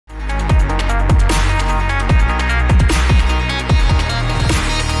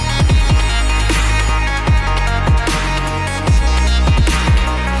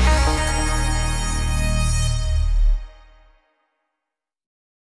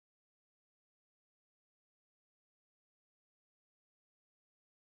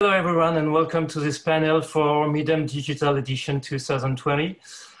Hello everyone and welcome to this panel for Midem Digital Edition 2020.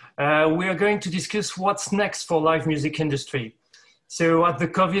 We are going to discuss what's next for live music industry. So as the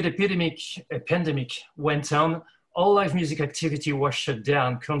COVID pandemic went on, all live music activity was shut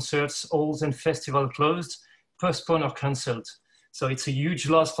down, concerts, halls and festivals closed, postponed or cancelled. So it's a huge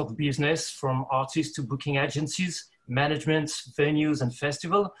loss for the business, from artists to booking agencies, management, venues and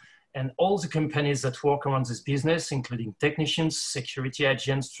festivals, and all the companies that work around this business, including technicians, security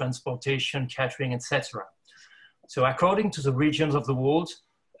agents, transportation, catering, etc. So according to the regions of the world,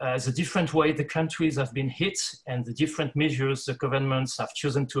 the different way the countries have been hit and the different measures the governments have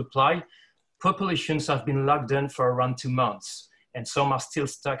chosen to apply, populations have been locked down for around 2 months, and some are still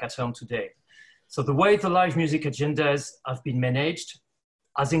stuck at home today. So the way the live music agendas have been managed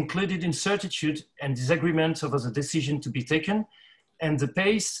has included uncertainty and disagreement over the decision to be taken and the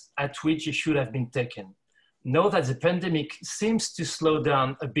pace at which it should have been taken. Now that the pandemic seems to slow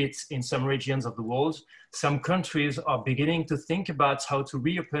down a bit in some regions of the world, some countries are beginning to think about how to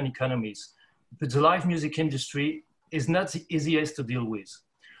reopen economies. But the live music industry is not the easiest to deal with.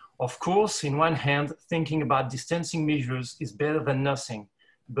 Of course, in one hand, thinking about distancing measures is better than nothing.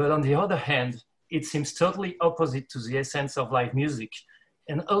 But on the other hand, it seems totally opposite to the essence of live music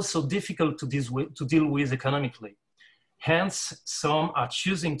and also difficult to deal with economically. Hence, some are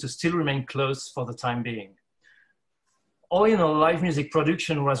choosing to still remain closed for the time being. All in all, live music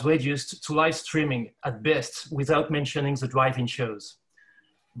production was reduced to live streaming at best, without mentioning the drive-in shows.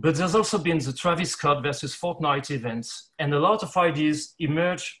 But there's also been the Travis Scott versus Fortnite events, and a lot of ideas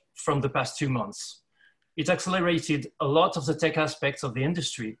emerged from the past 2 months. It accelerated a lot of the tech aspects of the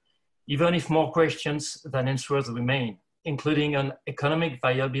industry, even if more questions than answers remain, including on economic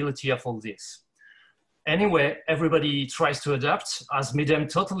viability of all this. Anyway, everybody tries to adapt, as Midem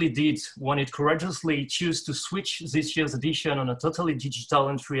totally did when it courageously chose to switch this year's edition on a totally digital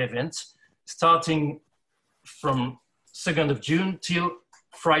and free event, starting from 2nd of June till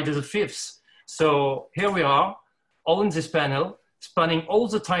Friday the 5th. So here we are, all in this panel, spanning all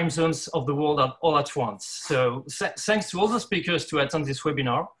the time zones of the world all at once. So thanks to all the speakers to attend this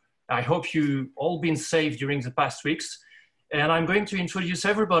webinar. I hope you all been safe during the past weeks. And I'm going to introduce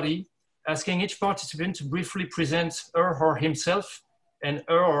everybody, asking each participant to briefly present her or himself and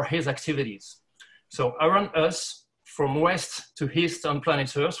her or his activities. So around us, from west to east on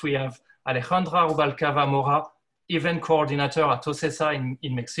planet Earth, we have Alejandra Rubalcava Mora, event coordinator at OCESA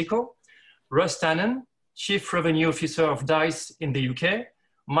in Mexico, Russ Tannen, chief revenue officer of DICE in the UK,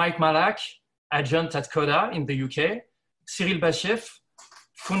 Malak, agent at Coda in the UK, Cyril Bahsief,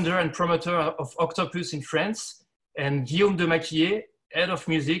 founder and promoter of Öctöpus in France, and Guillaume de Maquillé, head of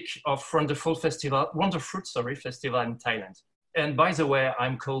music of Wonderfruit Festival in Thailand. And by the way,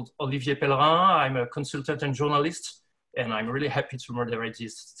 I'm called Olivier Pellerin. I'm a consultant and journalist, and I'm really happy to moderate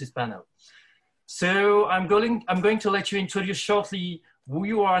this panel. So I'm going to let you introduce shortly who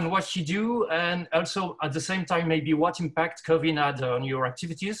you are and what you do, and also at the same time, maybe what impact COVID had on your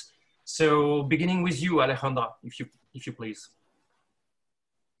activities. So beginning with you, Alejandra, if you please.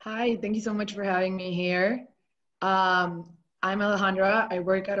 Hi, thank you so much for having me here. I'm Alejandra. I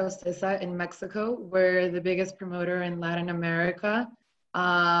work at OCESA in Mexico. We're the biggest promoter in Latin America.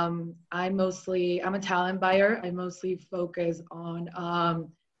 I'm a talent buyer. I mostly focus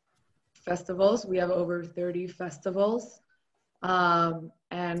on festivals. We have over 30 festivals.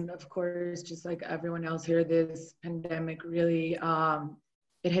 And of course, just like everyone else here, this pandemic really,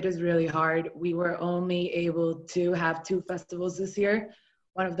 it hit us really hard. We were only able to have 2 festivals this year.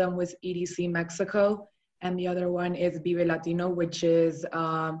 One of them was EDC Mexico, and the other one is Vive Latino, which is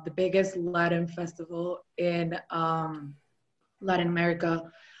the biggest Latin festival in Latin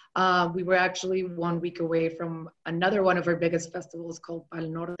America. We were actually 1 week away from another one of our biggest festivals called Pal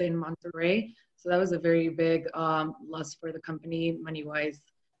Norte in Monterrey. So that was a very big loss for the company, money-wise.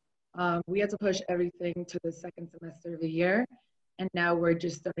 We had to push everything to the second semester of the year. And now we're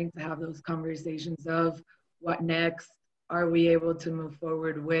just starting to have those conversations of what next. Are we able to move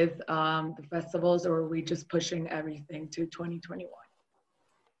forward with the festivals, or are we just pushing everything to 2021?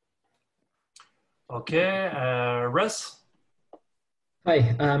 Okay, Russ?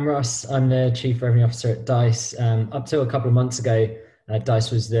 Hi, I'm Russ. I'm the Chief Revenue Officer at DICE. Up till a couple of months ago,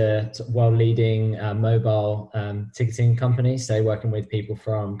 DICE was the world-leading mobile ticketing company, so working with people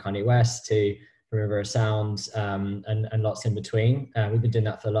from Kanye West to River Sound and lots in between. We've been doing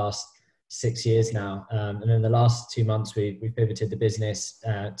that for the last 6 years now. And in the last 2 months, we pivoted the business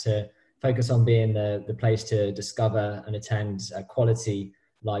to focus on being the place to discover and attend quality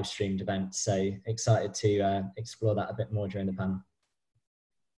live streamed events. So excited to explore that a bit more during the panel.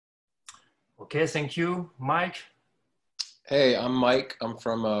 Okay, thank you. Mike? Hey, I'm Mike. I'm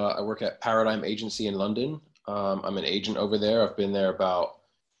from, I work at Paradigm Agency in London. I'm an agent over there. I've been there about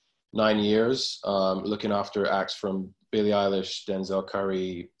 9 years, looking after acts from Billie Eilish, Denzel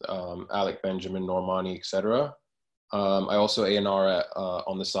Curry, Alec Benjamin, Normani, etc. I also A&R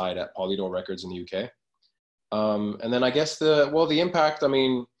on the side at Polydor Records in the UK. And then I guess the impact,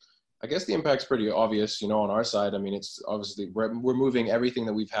 I guess the impact's pretty obvious, on our side. I mean, it's obviously, we're moving everything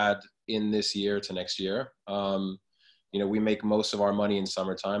that we've had in this year to next year. We make most of our money in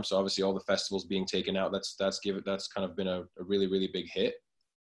summertime. So obviously all the festivals being taken out, that's kind of been a really, really big hit.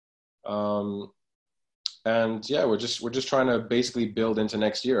 And yeah, we're just trying to basically build into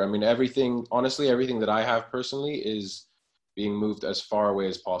next year. I mean, honestly, everything that I have personally is being moved as far away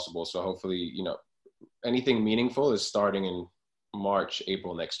as possible. So hopefully, anything meaningful is starting in March,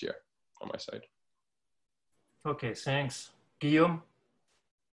 April next year on my side. Okay, thanks. Guillaume?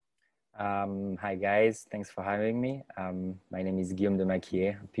 Hi guys, thanks for having me. My name is Guillaume de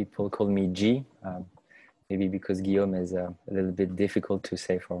Maquillé. People call me G, maybe because Guillaume is a little bit difficult to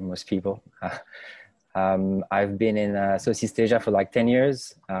say for most people. I've been in Southeast Asia for like 10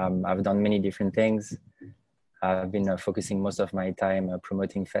 years. I've done many different things. I've been focusing most of my time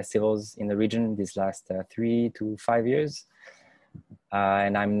promoting festivals in the region these last 3 to 5 years.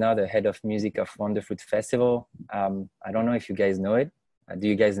 And I'm now the head of music of Wonderfruit Festival. I don't know if you guys know it. Do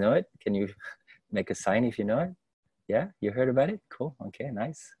you guys know it? Can you make a sign if you know it? Yeah, you heard about it? Cool, okay,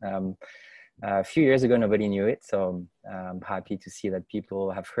 nice. A few years ago, nobody knew it. So I'm happy to see that people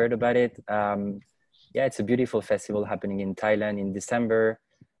have heard about it. Yeah, it's a beautiful festival happening in Thailand in December.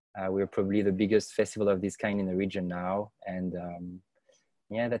 We're probably the biggest festival of this kind in the region now. And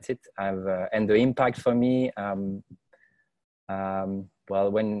yeah, that's it. And the impact for me, well,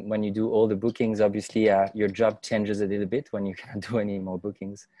 when you do all the bookings, obviously your job changes a little bit when you can't do any more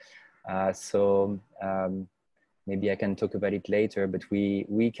bookings. So maybe I can talk about it later, but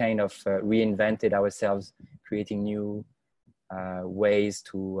we kind of reinvented ourselves, creating new ways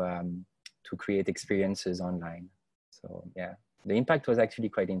to create experiences online. So yeah, the impact was actually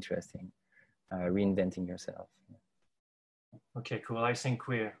quite interesting, reinventing yourself. Okay, cool. I think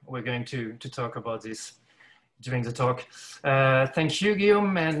we're going to talk about this during the talk. Thank you,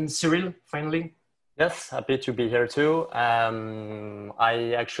 Guillaume. And Cyril, finally. Yes, happy to be here too.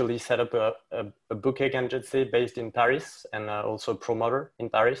 I actually set up a booking agency based in Paris and also a promoter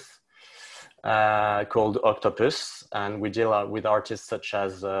in Paris called Öctöpus. And we deal with artists such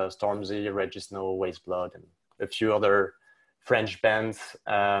as Stormzy, Regisno, Waste Blood, and a few other French bands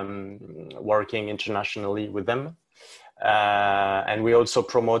working internationally with them. And we also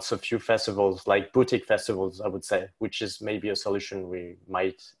promote a few festivals, like boutique festivals, I would say, which is maybe a solution we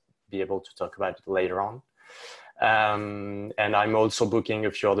might be able to talk about later on. And I'm also booking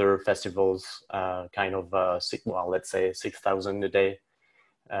a few other festivals, well, let's say 6,000 a day,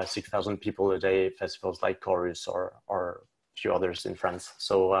 6,000 people a day festivals like Chorus or a few others in France.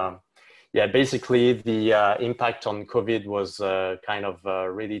 So yeah, basically the impact on COVID was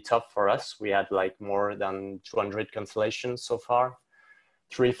really tough for us. We had like more than 200 cancellations so far,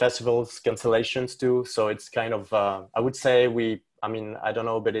 3 festivals cancellations too. So it's kind of, I would say I don't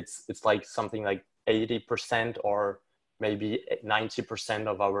know, but it's like something like 80% or maybe 90%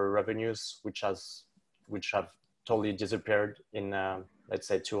 of our revenues, which have totally disappeared in, let's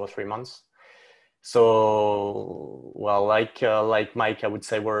say 2 or 3 months. So, well, like Mike, I would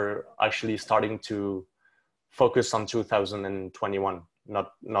say we're actually starting to focus on 2021,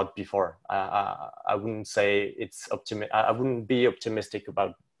 not before. I wouldn't say I wouldn't be optimistic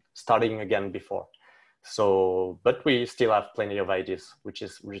about starting again before. So, but we still have plenty of ideas, which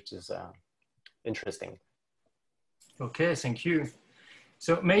is interesting. Okay, thank you.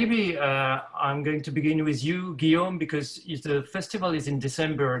 So maybe I'm going to begin with you, Guillaume, because if the festival is in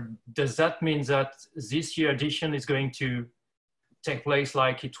December, does that mean that this year edition is going to take place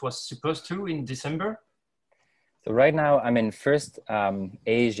like it was supposed to in December? So right now, first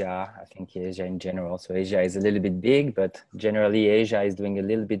Asia, I think Asia in general. So Asia is a little bit big, but generally Asia is doing a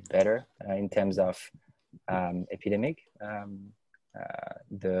little bit better in terms of epidemic.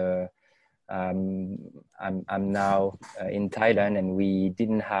 I'm now in Thailand, and we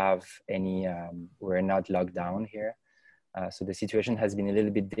didn't have any, we're not locked down here. So the situation has been a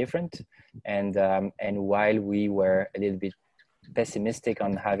little bit different. And while we were a little bit pessimistic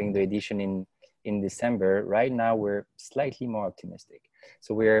on having the edition in December, right now we're slightly more optimistic.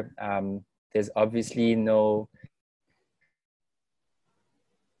 So there's obviously no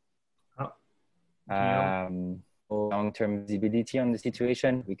long-term visibility on the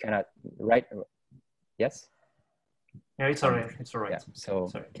situation. We cannot, right? Yes? Yeah, it's all right. It's all right. Yeah. So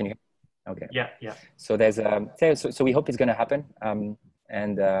sorry. Can you? Okay. Yeah, yeah. So there's so we hope it's going to happen, and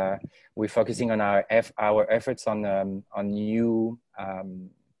we're focusing on our efforts on new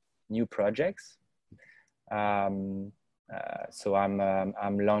new projects. So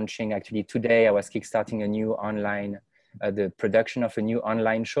I'm launching actually today. I was kickstarting a new online the production of a new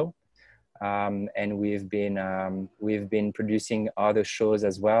online show, and we've been producing other shows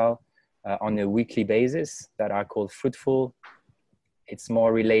as well on a weekly basis that are called Fruitful. It's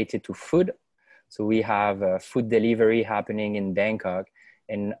more related to food. So we have food delivery happening in Bangkok,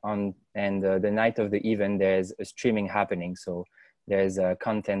 and the night of the event there's a streaming happening. So there's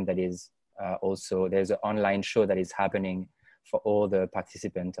content that is also there's an online show that is happening for all the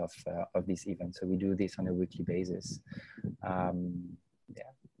participants of this event. So we do this on a weekly basis. And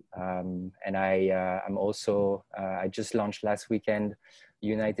I'm also I just launched last weekend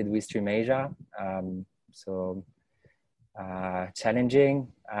United We Stream Asia. Challenging.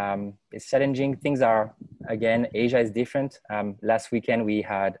 It's challenging. Things are, again, Asia is different. Last weekend we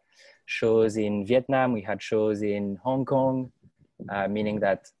had shows in Vietnam, we had shows in Hong Kong, meaning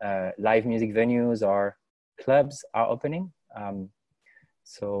that live music venues or clubs are opening. Things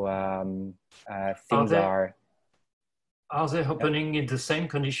are they opening in the same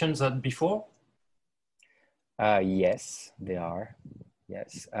conditions as before? Yes, they are.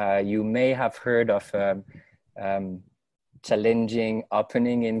 Yes. You may have heard of challenging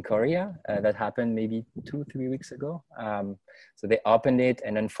opening in Korea that happened maybe 2-3 weeks ago. So they opened it,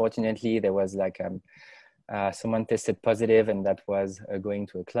 and unfortunately there was like someone tested positive, and that was going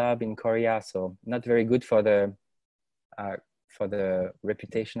to a club in Korea. So not very good for the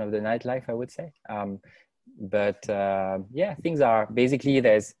reputation of the nightlife, I would say. Yeah, things are basically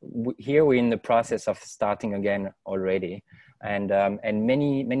here we're in the process of starting again already, and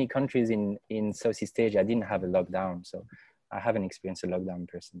many countries in Southeast Asia didn't have a lockdown, so I haven't experienced a lockdown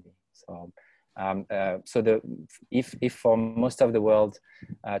personally. So if for most of the world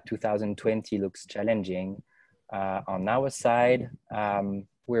 2020 looks challenging, on our side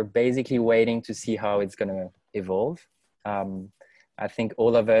we're basically waiting to see how it's going to evolve. I think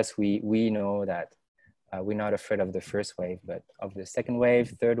all of us we know that we're not afraid of the first wave, but of the second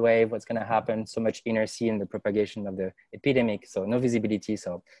wave, third wave, what's going to happen. So much inertia in the propagation of the epidemic, so no visibility.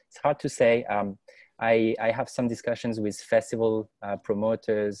 So it's hard to say. I have some discussions with festival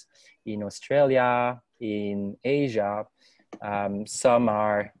promoters in Australia, in Asia.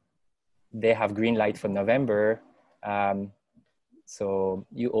 They have green light for November. So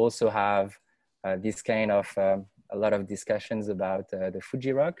you also have this kind of a lot of discussions about the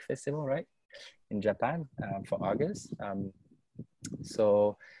Fuji Rock Festival, right? In Japan for August.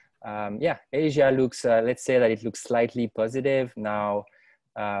 Yeah, Asia looks, let's say that it looks slightly positive. Now,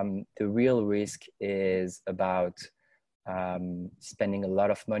 the real risk is about spending a lot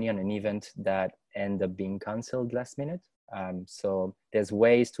of money on an event that end up being canceled last minute. So there's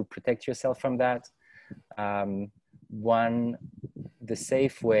ways to protect yourself from that. The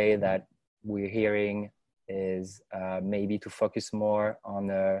safe way that we're hearing is maybe to focus more on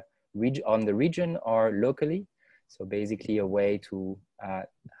the region or locally. So basically a way to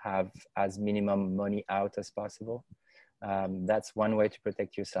have as minimum money out as possible. That's one way to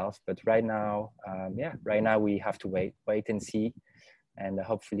protect yourself. But right now, right now we have to wait and see, and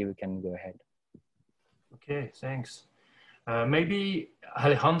hopefully we can go ahead. Okay, thanks. Maybe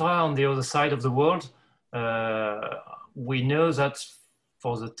Alejandra, on the other side of the world, we know that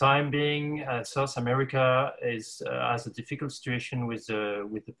for the time being, South America has a difficult situation with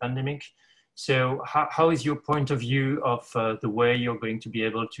the pandemic. So how is your point of view of the way you're going to be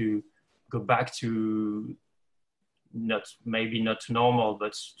able to go back to maybe not normal,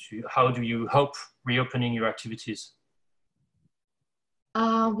 but how do you hope reopening your activities?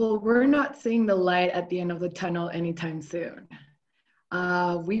 Well, we're not seeing the light at the end of the tunnel anytime soon.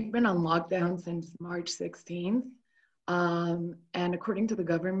 We've been on lockdown since March 16th. And according to the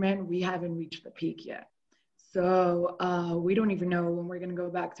government, we haven't reached the peak yet. So we don't even know when we're going to go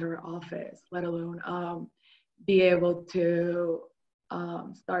back to our office, let alone be able to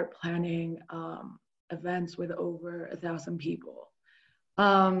start planning events with over 1,000 people.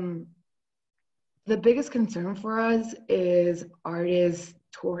 The biggest concern for us is artists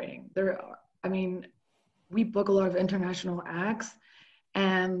touring. We book a lot of international acts,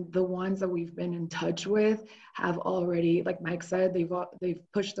 and the ones that we've been in touch with have already, like Mike said, they've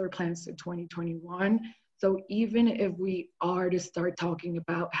pushed their plans to 2021. So even if we are to start talking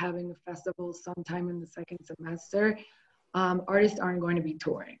about having a festival sometime in the second semester, artists aren't going to be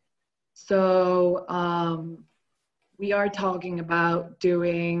touring. So we are talking about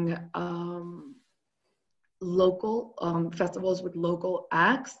doing local festivals with local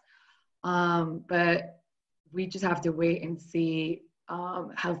acts. But we just have to wait and see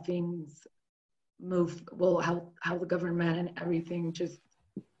how things move, well, how the government and everything just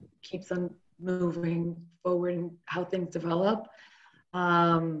keeps on moving forward and how things develop.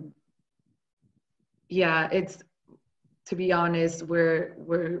 Yeah, it's, to be honest, we're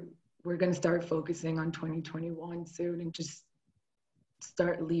going to start focusing on 2021 soon and just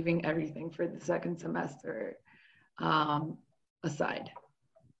start leaving everything for the second semester aside.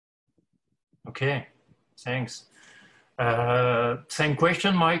 Okay, thanks. Same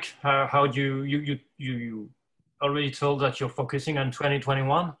question, Mike. How do you already told that you're focusing on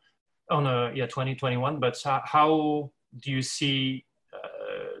 2021, on 2021, but how do you see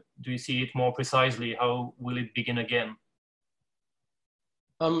it more precisely? How will it begin again?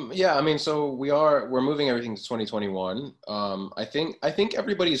 Yeah, I mean, so we're moving everything to 2021. I think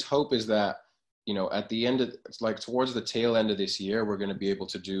everybody's hope is that, you know, at the end of, it's like towards the tail end of this year, we're going to be able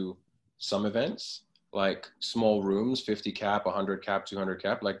to do some events, like small rooms, 50 cap, 100 cap, 200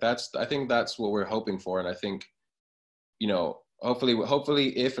 cap. Like I think that's what we're hoping for. And I think, you know,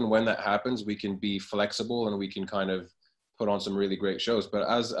 hopefully if and when that happens, we can be flexible and we can kind of put on some really great shows. But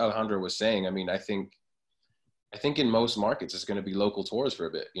as Alejandra was saying, I mean, I think in most markets, it's going to be local tours for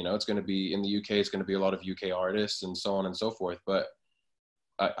a bit. You know, it's going to be in the UK, it's going to be a lot of UK artists and so on and so forth. But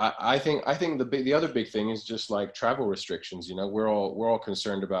I think the other big thing is just like travel restrictions. You know, we're all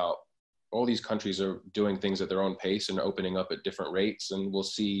concerned about all these countries are doing things at their own pace and opening up at different rates. And we'll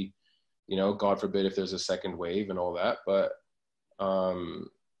see, you know, God forbid if there's a second wave and all that. But,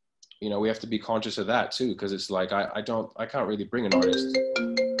 you know, we have to be conscious of that too, because it's like, I can't really bring an artist.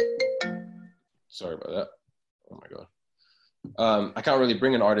 Sorry about that. Oh my God. I can't really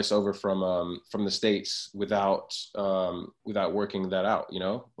bring an artist over from the States without working that out, you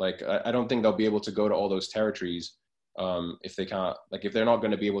know? Like, I don't think they'll be able to go to all those territories if they can't, like, if they're not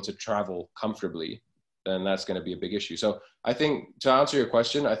going to be able to travel comfortably, then that's going to be a big issue. So I think, to answer your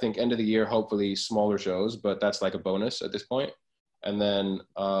question, I think end of the year, hopefully smaller shows, but that's like a bonus at this point. And then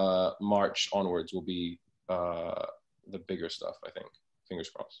March onwards will be the bigger stuff, I think. Fingers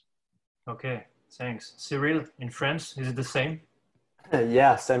crossed. Okay. Thanks. Cyril, in France, is it the same?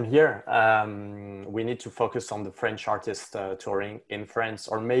 Yeah, same here. We need to focus on the French artists touring in France,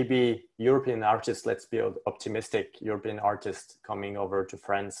 or maybe European artists. Let's be optimistic. European artists coming over to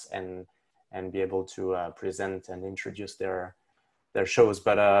France and be able to present and introduce their shows.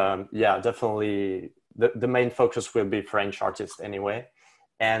 But yeah, definitely the main focus will be French artists anyway.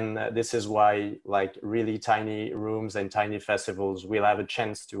 And this is why, like, really tiny rooms and tiny festivals will have a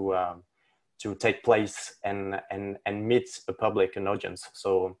chance to take place and meet a public, an audience.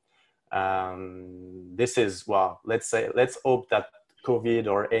 So this is, well, let's hope that COVID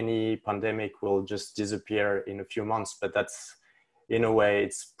or any pandemic will just disappear in a few months, but that's, in a way,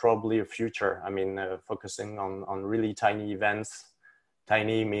 it's probably a future. I mean, focusing on really tiny events.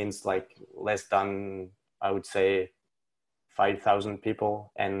 Tiny means like less than, I would say, 5,000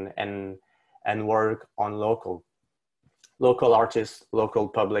 people, and work on local artists, local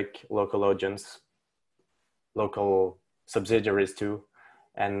public, local audience, local subsidiaries too,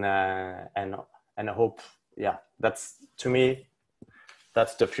 and I hope, yeah, that's, to me,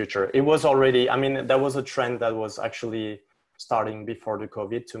 that's the future. It was already, I mean, there was a trend that was actually starting before the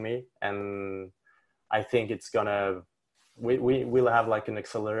COVID to me, and I think it's gonna, we will have like an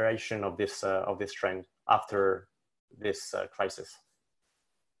acceleration of this trend after this crisis.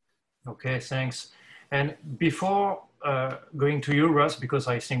 Okay, thanks. And before going to you, Russ, because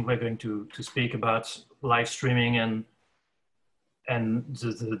I think we're going to speak about live streaming and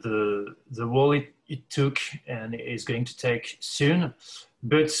the role it took and is going to take soon,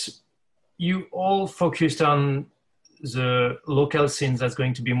 but you all focused on the local scene that's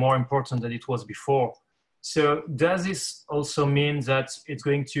going to be more important than it was before. So does this also mean that it's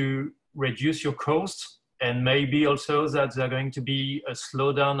going to reduce your costs, and maybe also that there's going to be a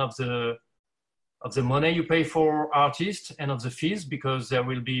slowdown of the money you pay for artists and of the fees, because there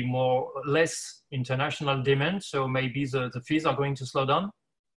will be less international demand, so maybe the fees are going to slow down?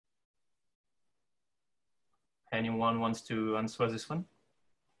 Anyone wants to answer this one?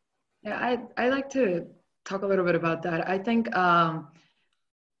 Yeah, I like to talk a little bit about that. I think, I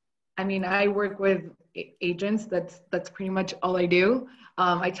mean, I work with agents. That's pretty much all I do.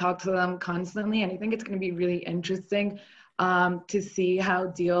 I talk to them constantly, and I think it's going to be really interesting to see how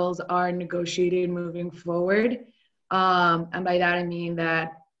deals are negotiated moving forward. And by that, I mean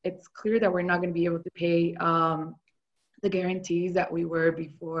that it's clear that we're not going to be able to pay the guarantees that we were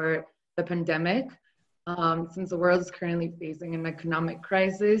before the pandemic. Since the world is currently facing an economic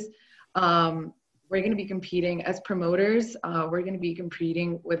crisis, we're going to be competing as promoters. We're going to be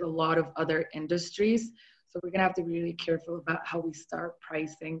competing with a lot of other industries. So we're going to have to be really careful about how we start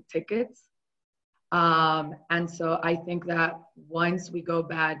pricing tickets. And so I think that once we go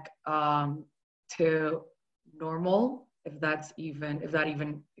back to normal, if that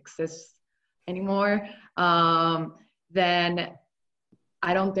even exists anymore, then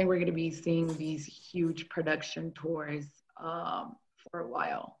I don't think we're going to be seeing these huge production tours for a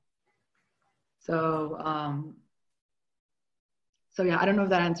while. So yeah, I don't know if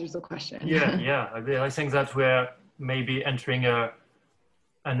that answers the question. Yeah. I think that we're maybe entering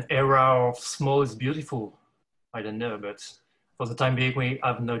an era of small is beautiful. I don't know, but for the time being, we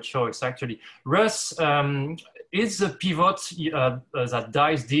have no choice, actually. Russ, is the pivot that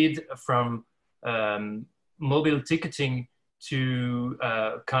DICE did from mobile ticketing to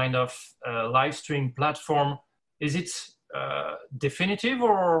kind of live stream platform, is it definitive,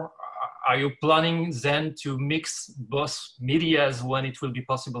 or are you planning then to mix both medias when it will be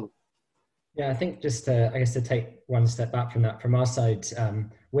possible? Yeah, I think just I guess to take one step back from that, from our side,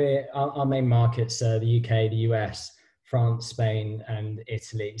 our main markets are the UK, the US, France, Spain, and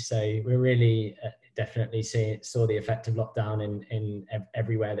Italy. So we're really definitely saw the effect of lockdown in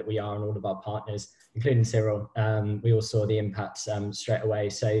everywhere that we are, and all of our partners, including Cyril. We all saw the impacts straight away.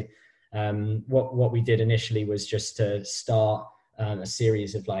 So what we did initially was just to start a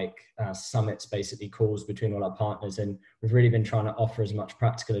series of summits, basically calls between all our partners, and we've really been trying to offer as much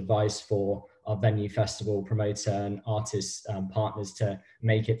practical advice for our venue, festival, promoter and artist partners to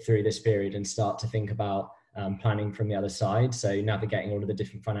make it through this period and start to think about planning from the other side. So navigating all of the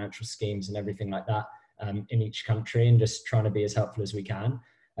different financial schemes and everything like that in each country, and just trying to be as helpful as we can.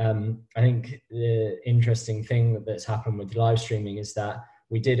 I think the interesting thing that's happened with live streaming is that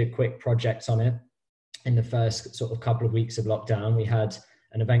we did a quick project on it. In the first sort of couple of weeks of lockdown, we had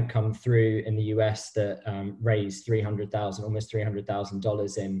an event come through in the US that raised almost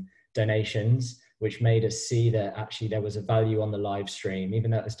 $300,000 in donations, which made us see that actually there was a value on the live stream. Even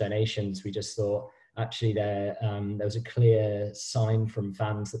though it was donations, we just thought actually there was a clear sign from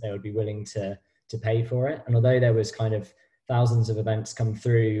fans that they would be willing to pay for it. And although there was kind of thousands of events come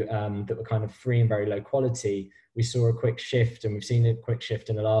through that were kind of free and very low quality, we saw a quick shift, and we've seen a quick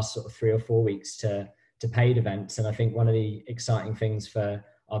shift in the last sort of 3 or 4 weeks to paid events. And I think one of the exciting things for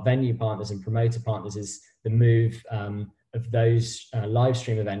our venue partners and promoter partners is the move of those live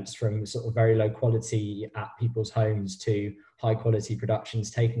stream events from sort of very low quality at people's homes to high quality productions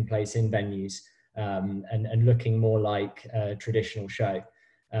taking place in venues and looking more like a traditional show.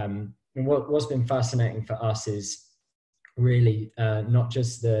 And what's been fascinating for us is really not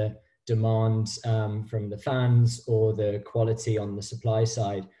just the demand from the fans or the quality on the supply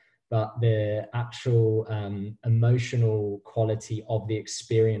side, but the actual emotional quality of the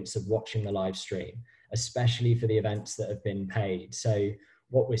experience of watching the live stream, especially for the events that have been paid. So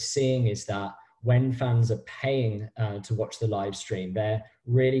what we're seeing is that when fans are paying to watch the live stream, they're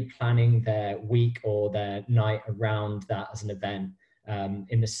really planning their week or their night around that as an event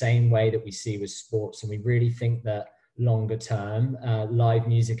in the same way that we see with sports. And we really think that longer term, live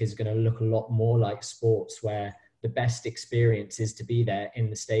music is going to look a lot more like sports, where the best experience is to be there in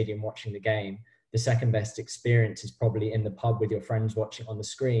the stadium watching the game. The second best experience is probably in the pub with your friends watching on the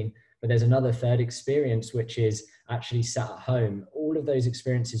screen. But there's another third experience, which is actually sat at home. All of those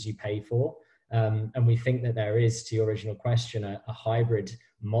experiences you pay for. And we think that there is, to your original question, a hybrid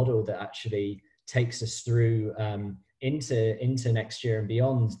model that actually takes us through into next year and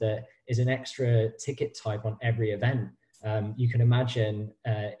beyond, that is an extra ticket type on every event. You can imagine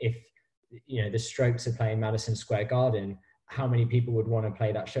if the Strokes are playing Madison Square Garden, how many people would want to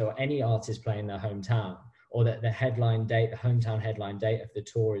play that show, or any artist playing their hometown, or that the headline date, the hometown headline date of the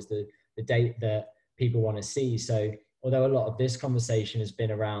tour is the date that people want to see. So although a lot of this conversation has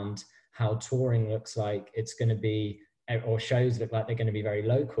been around how touring looks like it's going to be, or shows look like they're going to be very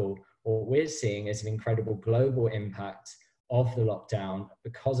local, what we're seeing is an incredible global impact of the lockdown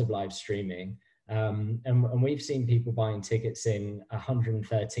because of live streaming. And we've seen people buying tickets in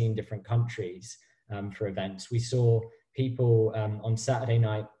 113 different countries for events. We saw people on Saturday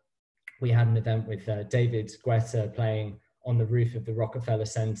night, we had an event with David Guetta playing on the roof of the Rockefeller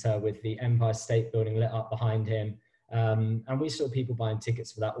Center with the Empire State Building lit up behind him. And we saw people buying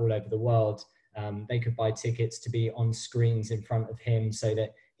tickets for that all over the world. They could buy tickets to be on screens in front of him so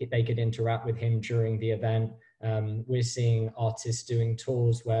that they could interact with him during the event. We're seeing artists doing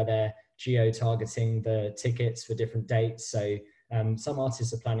tours where they're geo-targeting the tickets for different dates. So some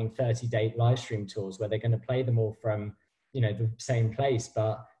artists are planning 30-day live stream tours where they're going to play them all from the same place,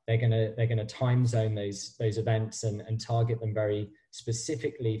 but they're going to time zone those events and target them very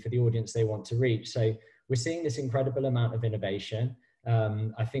specifically for the audience they want to reach. So we're seeing this incredible amount of innovation.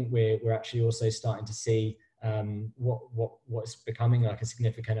 I think we're actually also starting to see what's becoming like a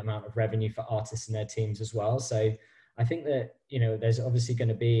significant amount of revenue for artists and their teams as well. So I think that, you know, there's obviously going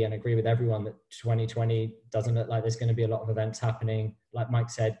to be, and I agree with everyone, that 2020 doesn't look like there's going to be a lot of events happening. Like Mike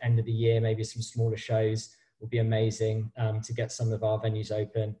said, end of the year, maybe some smaller shows will be amazing to get some of our venues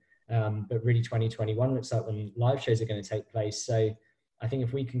open. But really 2021 looks like when live shows are going to take place. So I think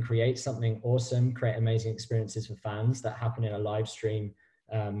if we can create something awesome, create amazing experiences for fans that happen in a live stream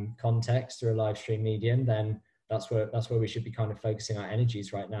context or a live stream medium, then that's where we should be kind of focusing our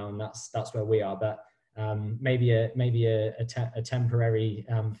energies right now. And that's where we are. But maybe a temporary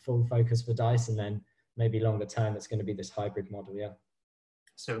full focus for DICE, and then maybe longer term it's going to be this hybrid model. Yeah.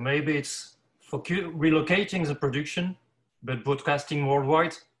 So maybe it's for relocating the production, but broadcasting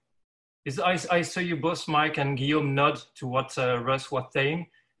worldwide. I saw you both, Mike and Guillaume, nod to what Russ was saying.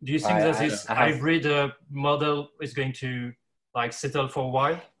 Do you think that this hybrid model is going to like settle for a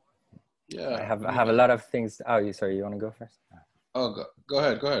while? Yeah, I have a lot of things. Oh, sorry, you want to go first? Oh, go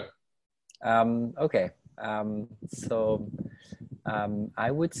ahead. Okay.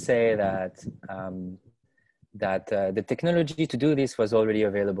 I would say that the technology to do this was already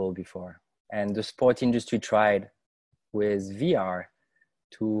available before, and the sport industry tried with VR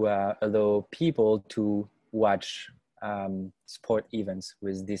to allow people to watch sport events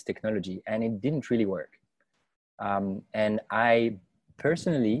with this technology, and it didn't really work. And I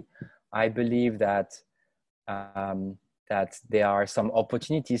personally, I believe that that there are some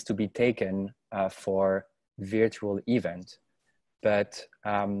opportunities to be taken for virtual event, but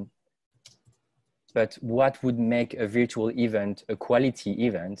what would make a virtual event a quality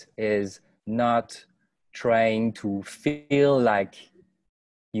event is not trying to feel like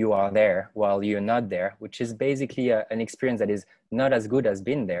you are there while you're not there, which is basically an experience that is not as good as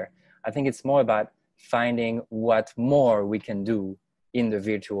being there. I think it's more about finding what more we can do in the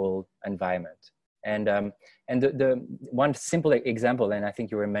virtual environment. And the one simple example, and I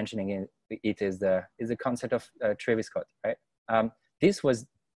think you were mentioning it is the concept of Travis Scott, right? This was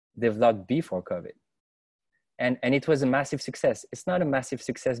developed before COVID, and it was a massive success. It's not a massive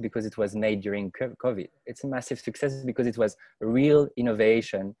success because it was made during COVID. It's a massive success because it was a real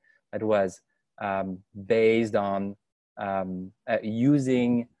innovation that was based on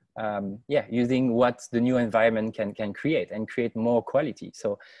using what the new environment can create and create more quality.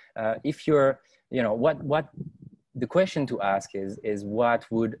 So if you're, you know, what the question to ask is what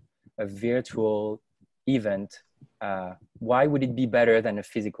would a virtual event, why would it be better than a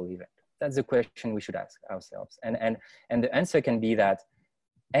physical event? That's the question we should ask ourselves. And the answer can be that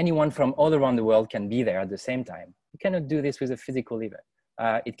anyone from all around the world can be there at the same time. You cannot do this with a physical event.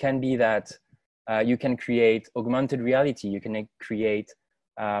 It can be that you can create augmented reality. You can create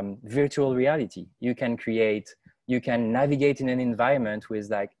virtual reality. You can navigate in an environment with,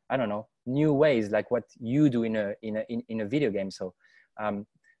 like, I don't know, new ways, like what you do in a video game. So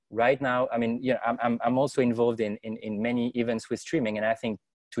right now, I mean, yeah, I'm also involved in many events with streaming, and I think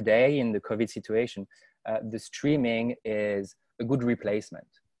today in the COVID situation, the streaming is a good replacement.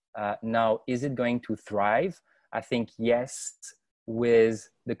 Now, is it going to thrive? I think yes, with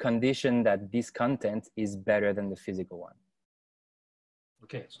the condition that this content is better than the physical one.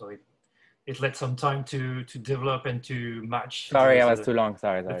 Okay, so it led some time to develop and to match. Sorry, I was too long.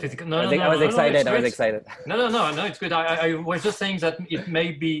 Sorry. I was excited. No, it's good. I was just saying that it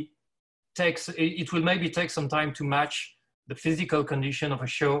will maybe take some time to match the physical condition of a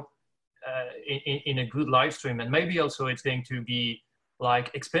show in a good live stream, and maybe also it's going to be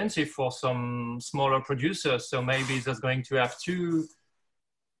like expensive for some smaller producers. So maybe there's going to have two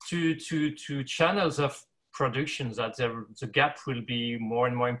channels of productions, that the gap will be more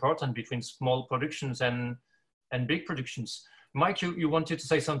and more important between small productions and big productions. Mike, you wanted to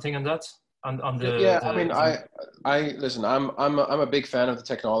say something on that? Listen, I'm a big fan of the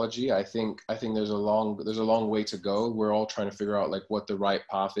technology. I think there's a long way to go. We're all trying to figure out like what the right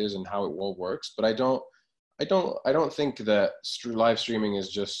path is and how it all works. But I don't think that live streaming is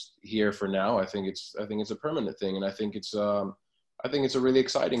just here for now. I think it's a permanent thing, and I think it's a really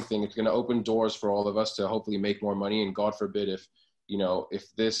exciting thing. It's going to open doors for all of us to hopefully make more money. And God forbid if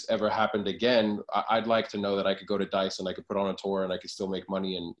this ever happened again, I'd like to know that I could go to DICE and I could put on a tour and I could still make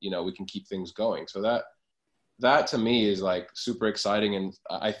money, and, you know, we can keep things going. So that to me is like super exciting. And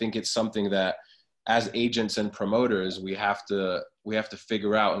I think it's something that as agents and promoters, we have to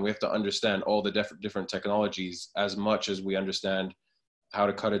figure out, and we have to understand all the different technologies as much as we understand how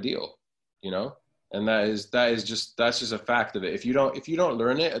to cut a deal, you know? And that's just a fact of it. If you don't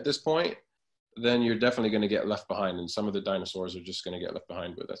learn it at this point, then you're definitely going to get left behind, and some of the dinosaurs are just going to get left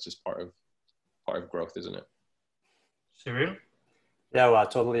behind. But that's just part of growth, isn't it? Cyril? Yeah, well,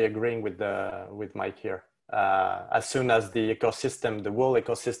 totally agreeing with Mike here. As soon as the world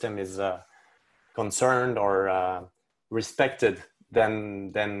ecosystem is concerned or respected,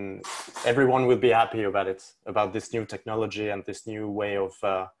 then everyone will be happy about it, about this new technology and this new way of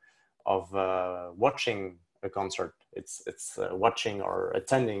watching a concert. It's watching or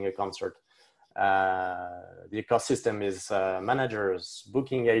attending a concert. The ecosystem is managers,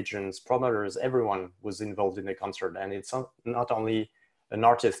 booking agents, promoters, everyone was involved in the concert, and it's not only an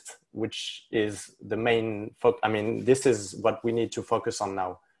artist, which is the main I mean, this is what we need to focus on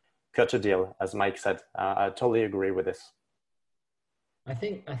now. Cut a deal, as Mike said. I totally agree with this. I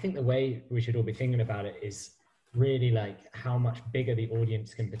think the way we should all be thinking about it is really like how much bigger the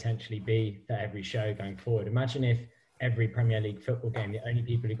audience can potentially be for every show going forward. Imagine if every Premier League football game, the only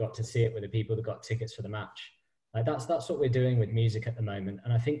people who got to see it were the people that got tickets for the match. Like that's what we're doing with music at the moment.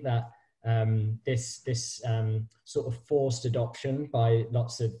 And I think that this sort of forced adoption by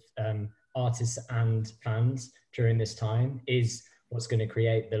lots of artists and fans during this time is what's going to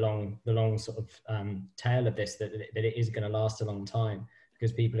create the long sort of tail of this, that it is going to last a long time,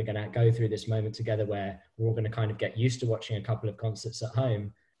 because people are going to go through this moment together where we're all going to kind of get used to watching a couple of concerts at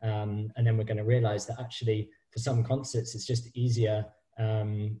home. And then we're going to realize that actually for some concerts, it's just easier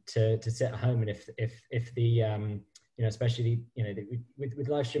to sit at home. And if the, you know, especially, you know, with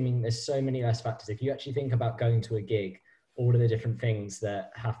live streaming, there's so many less factors. If you actually think about going to a gig, all of the different things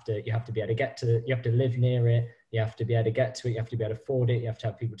that you have to be able to get to, you have to live near it, you have to be able to get to it, you have to be able to afford it, you have to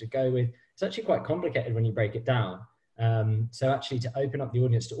have people to go with. It's actually quite complicated when you break it down. So actually to open up the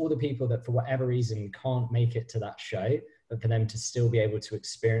audience to all the people that for whatever reason can't make it to that show, but for them to still be able to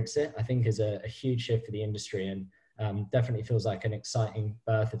experience it, I think is a huge shift for the industry, and definitely feels like an exciting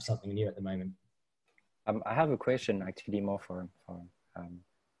birth of something new at the moment. I have a question actually more for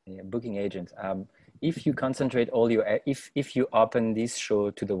booking agents. If you concentrate all your, if you open this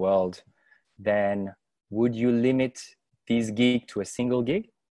show to the world, then would you limit this gig to a single gig,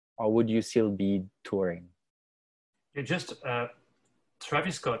 or would you still be touring? Yeah, just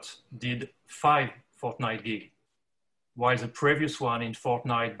Travis Scott did 5 fortnight gigs, while the previous one in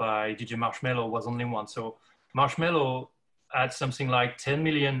Fortnite by DJ Marshmello was only 1. So Marshmello had something like 10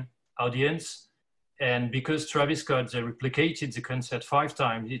 million audience. And because Travis Scott replicated the concert 5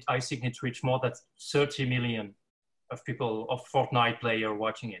 times, I think it reached more than 30 million of people, of Fortnite player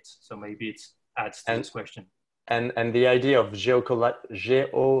watching it. So maybe it adds to this question. And the idea of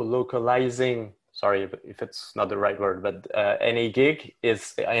geolocalizing, sorry if it's not the right word, but any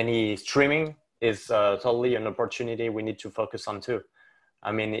streaming is totally an opportunity we need to focus on too.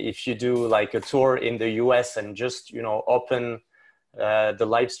 I mean, if you do like a tour in the US and just, you know, open the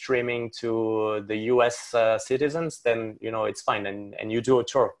live streaming to the US citizens, then, you know, it's fine. And you do a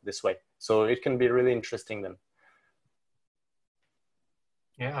tour this way. So it can be really interesting then.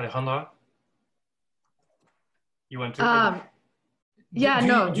 Yeah, Alejandra? You want to?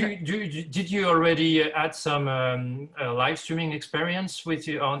 Did you already add some live streaming experience with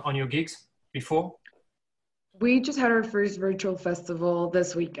you on your gigs before? We just had our first virtual festival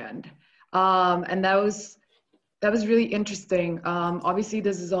this weekend. And that was really interesting. Obviously,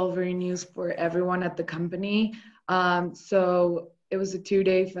 this is all very new for everyone at the company. So it was a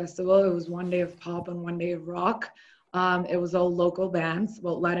 2-day festival. It was 1 day of pop and 1 day of rock. It was all local bands,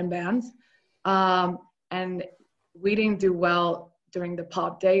 well, Latin bands. And we didn't do well during the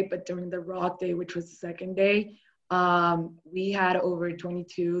pop day, but during the rock day, which was the second day, we had over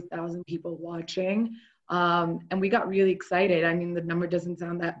 22,000 people watching. And we got really excited. I mean, the number doesn't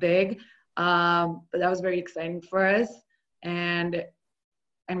sound that big. But that was very exciting for us. And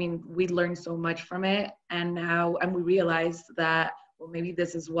I mean, we learned so much from it. And we realized that, well, maybe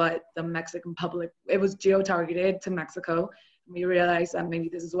this is what the Mexican public, it was geo-targeted to Mexico. And we realized that maybe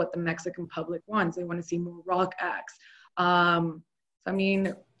this is what the Mexican public wants. They want to see more rock acts. So, I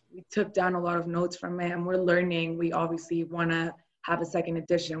mean, we took down a lot of notes from it, and we're learning. We obviously want to have a second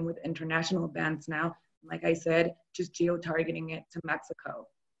edition with international bands now. Like I said, just geo-targeting it to Mexico.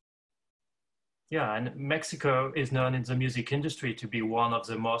 Yeah, and Mexico is known in the music industry to be one of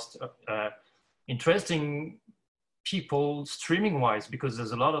the most interesting people streaming-wise, because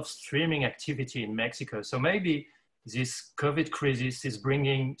there's a lot of streaming activity in Mexico. So maybe this COVID crisis is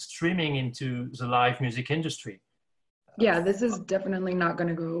bringing streaming into the live music industry. Yeah, this is definitely not going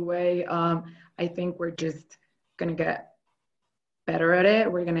to go away. I think we're just going to get better at it.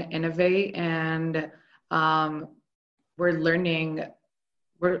 We're going to innovate, and we're learning.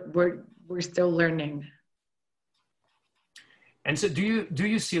 We're still learning. And so do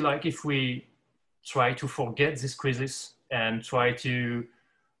you see, like, if we try to forget this crisis and try to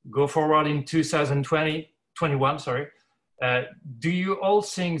go forward in 2021, sorry. Do you all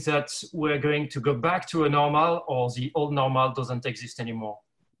think that we're going to go back to a normal, or the old normal doesn't exist anymore?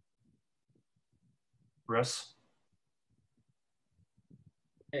 Russ?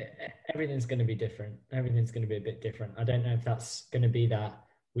 Everything's going to be different. Everything's going to be a bit different. I don't know if that's going to be that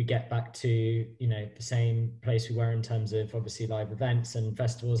we get back to, you know, the same place we were in terms of obviously live events and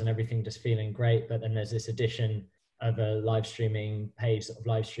festivals and everything just feeling great. But then there's this addition of a live streaming page, sort of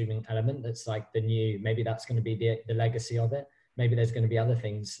live streaming element that's like the new, maybe that's going to be the legacy of it. Maybe there's going to be other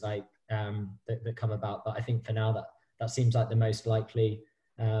things like that come about. But I think for now that seems like the most likely.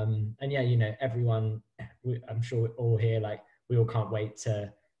 And yeah, you know, everyone, I'm sure we're all here, like we all can't wait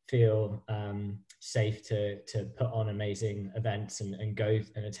to feel safe to put on amazing events and go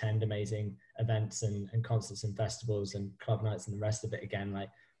and attend amazing events and concerts and festivals and club nights and the rest of it again. Like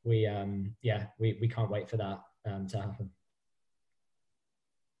we can't wait for that to happen.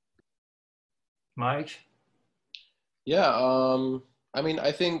 Mike? Yeah, I mean,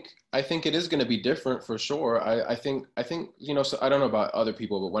 I think it is going to be different for sure. I think, you know, so I don't know about other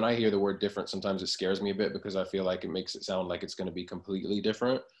people, but when I hear the word different, sometimes it scares me a bit because I feel like it makes it sound like it's going to be completely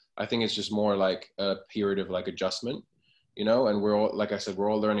different. I think it's just more like a period of like adjustment, you know, and we're all, like I said, we're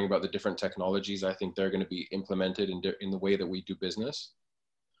all learning about the different technologies. I think they're going to be implemented in the way that we do business.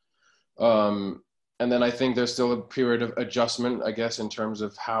 And then I think there's still a period of adjustment, I guess, in terms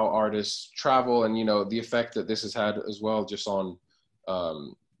of how artists travel and, you know, the effect that this has had as well, just on,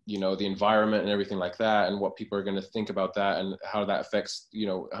 you know, the environment and everything like that, and what people are going to think about that and how that affects, you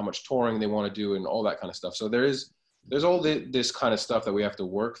know, how much touring they want to do and all that kind of stuff. So there's all this kind of stuff that we have to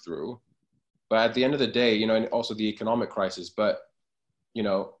work through. But at the end of the day, you know, and also the economic crisis, but, you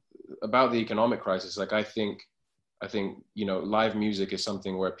know, about the economic crisis, like I think, you know, live music is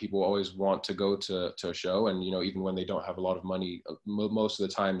something where people always want to go to a show. And, you know, even when they don't have a lot of money, most of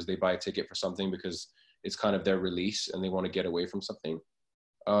the times they buy a ticket for something because it's kind of their release and they want to get away from something.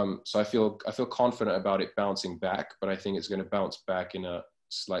 So I feel confident about it bouncing back, but I think it's going to bounce back in a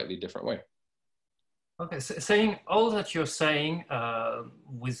slightly different way. Okay, so saying all that you're saying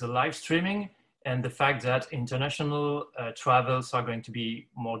with the live streaming and the fact that international travels are going to be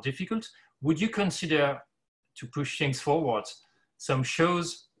more difficult, would you consider, to push things forward, some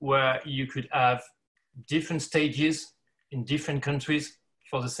shows where you could have different stages in different countries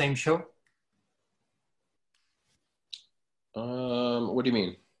for the same show? What do you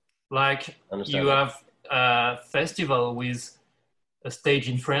mean? Like you have a festival with a stage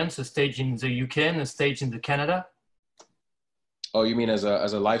in France, a stage in the UK, and a stage in Canada. Oh, you mean as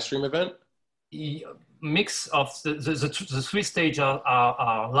a live stream event? Mix of the three stages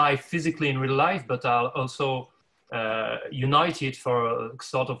are live physically in real life, but are also united for a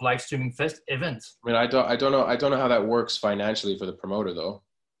sort of live streaming event. I mean, I don't know how that works financially for the promoter though.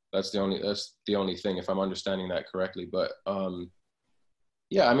 That's the only thing, if I'm understanding that correctly. But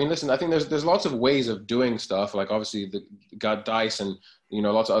yeah, I mean, listen, I think there's lots of ways of doing stuff. Like obviously got Dice and, you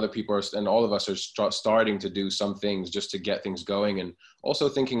know, lots of other people and all of us are starting to do some things just to get things going. And also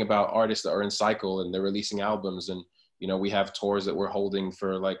thinking about artists that are in cycle and they're releasing albums. And, you know, we have tours that we're holding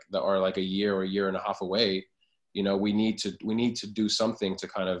for that are like a year or a year and a half away. You know, we need to do something to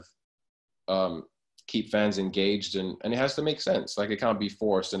kind of keep fans engaged, and it has to make sense. Like it can't be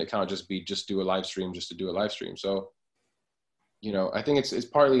forced, and it can't just do a live stream just to do a live stream. So, you know, I think it's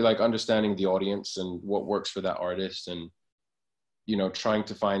partly like understanding the audience and what works for that artist, and, you know, trying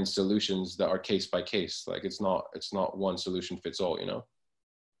to find solutions that are case by case. Like it's not one solution fits all, you know.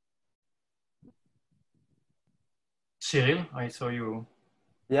 Cyril, I saw you.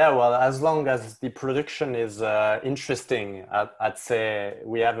 Yeah, well, as long as the production is interesting, I'd say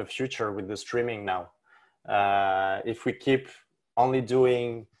we have a future with the streaming now. If we keep only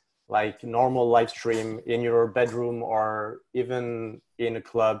doing like normal live stream in your bedroom or even in a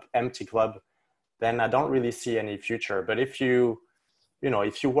club, empty club, then I don't really see any future. But if you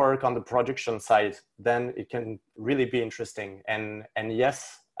work on the production side, then it can really be interesting. And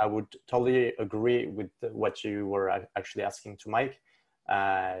yes, I would totally agree with what you were actually asking to Mike.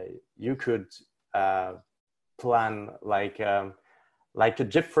 You could plan like a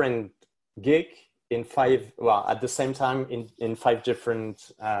different gig at the same time in 5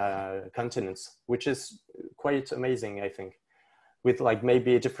 different continents, which is quite amazing, I think, with like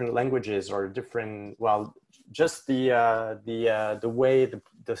maybe different languages or different, well, just the way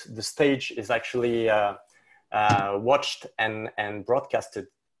the stage is actually watched and broadcasted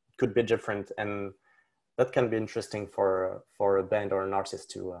could be different, and that can be interesting for a band or an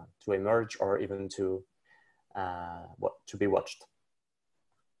artist to emerge or even to be watched.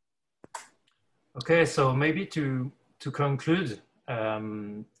 Okay, so maybe to conclude,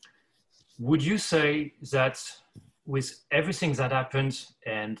 would you say that with everything that happened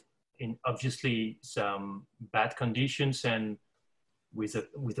and in obviously some bad conditions and with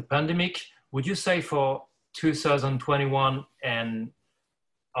the pandemic, would you say for 2021 and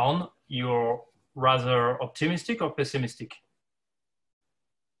on, you're rather optimistic or pessimistic?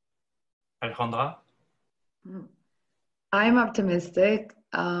 Alejandra? I'm optimistic.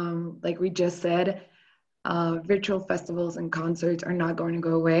 Like we just said, virtual festivals and concerts are not going to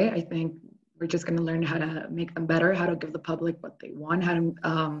go away. I think we're just going to learn how to make them better, how to give the public what they want, how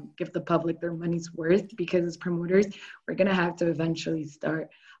to give the public their money's worth, because as promoters, we're going to have to eventually start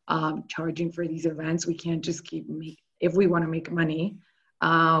charging for these events. We can't just if we want to make money,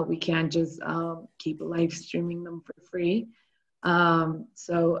 we can't just keep live streaming them for free.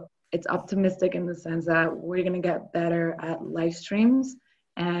 So it's optimistic in the sense that we're going to get better at live streams.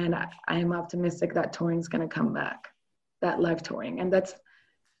 And I'm optimistic that touring is going to come back, that live touring. And that's,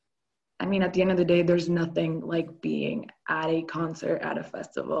 I mean, at the end of the day, there's nothing like being at a concert, at a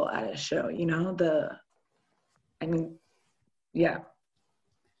festival, at a show, you know, yeah.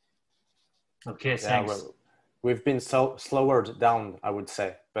 Okay, thanks. Yeah, well, we've been slower down, I would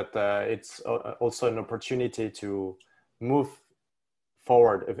say, but it's also an opportunity to move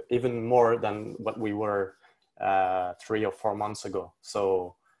forward even more than what we were 3 or 4 months ago.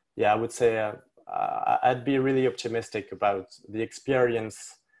 So yeah, I would say I'd be really optimistic about the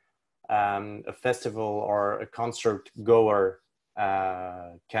experience a festival or a concert goer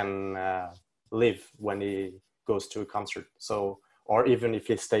can live when he goes to a concert. So, or even if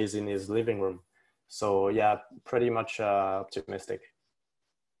he stays in his living room. So yeah, pretty much optimistic.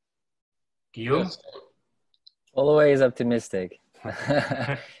 Guillaume? Yes. Always optimistic.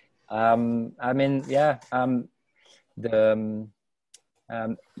 I mean, yeah,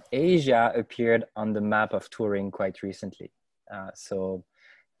 Asia appeared on the map of touring quite recently. So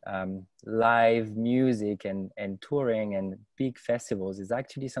live music and touring and big festivals is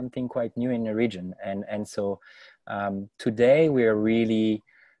actually something quite new in the region. And so today we're really,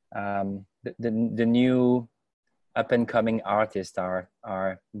 the new up and coming artists are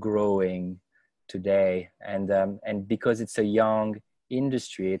growing today. And because it's a young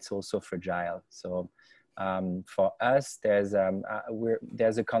industry, it's also fragile. So for us, there's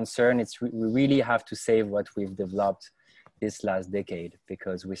a concern. We really have to save what we've developed this last decade,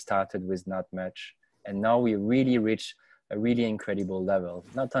 because we started with not much, and now we really reach a really incredible level,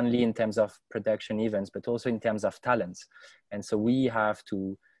 not only in terms of production events, but also in terms of talents. And so we have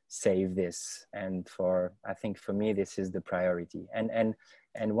to save this. And I think for me, this is the priority. And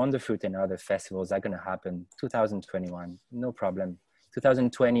Wonderfruit and other festivals are going to happen 2021, no problem.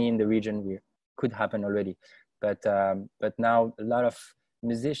 2020 in the region could happen already, but now a lot of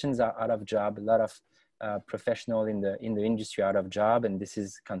musicians are out of job, a lot of professional in the industry out of job, and this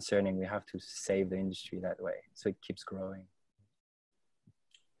is concerning. We have to save the industry that way so it keeps growing.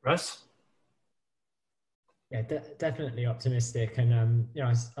 Russ? Yeah, definitely optimistic. And you know,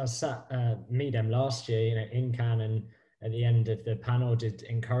 I was at Midem last year, you know, in Cannes, and at the end of the panel did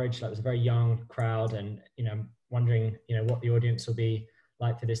encourage, like, it was a very young crowd, and you know, wondering, you know, what the audience will be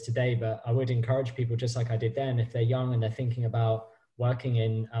like for this today. But I would encourage people, just like I did then, if they're young and they're thinking about working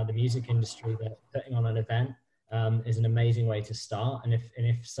in the music industry, that putting on an event is an amazing way to start. And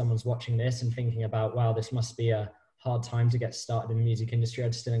if someone's watching this and thinking about, wow, this must be a hard time to get started in the music industry,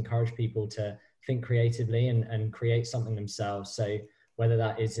 I'd still encourage people to think creatively and create something themselves. So whether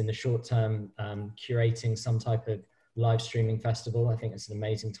that is in the short term, curating some type of live streaming festival, I think it's an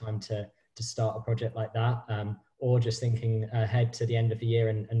amazing time to start a project like that, or just thinking ahead to the end of the year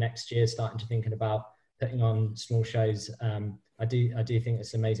and next year, starting to thinking about putting on small shows. I do think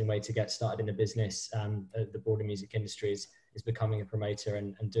it's an amazing way to get started in the business. The broader music industry is becoming a promoter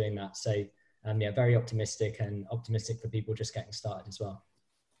and doing that. So yeah, very optimistic, and optimistic for people just getting started as well.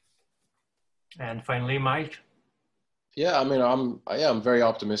 And finally, Mike? Yeah, I mean, I'm very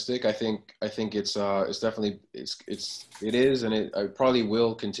optimistic. I think it's definitely it is, and it probably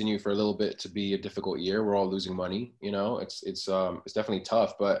will continue for a little bit to be a difficult year. We're all losing money, you know. It's definitely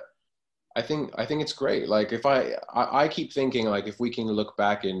tough, but I think it's great. Like, if I keep thinking, like, if we can look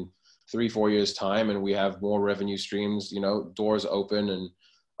back in 3-4 years time and we have more revenue streams, you know, doors open and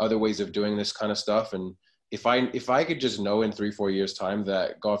other ways of doing this kind of stuff, and if I could just know in 3-4 years time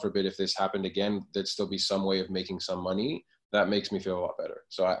that, God forbid, if this happened again, there'd still be some way of making some money, that makes me feel a lot better.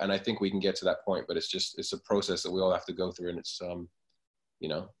 So I think we can get to that point, but it's a process that we all have to go through, and it's you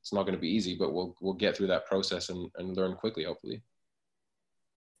know, it's not going to be easy, but we'll get through that process and learn quickly, hopefully.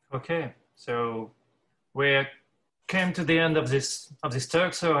 Okay, so we came to the end of this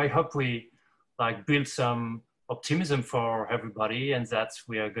talk. So I hope we like build some optimism for everybody, and that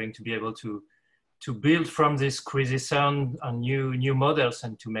we are going to be able to build from this crisis on new models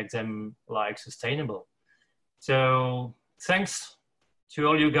and to make them like sustainable. So thanks to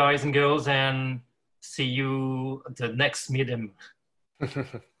all you guys and girls, and see you at the next Midem.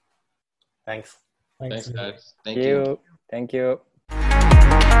 Thanks. Thanks, guys. Thank you. Thank you.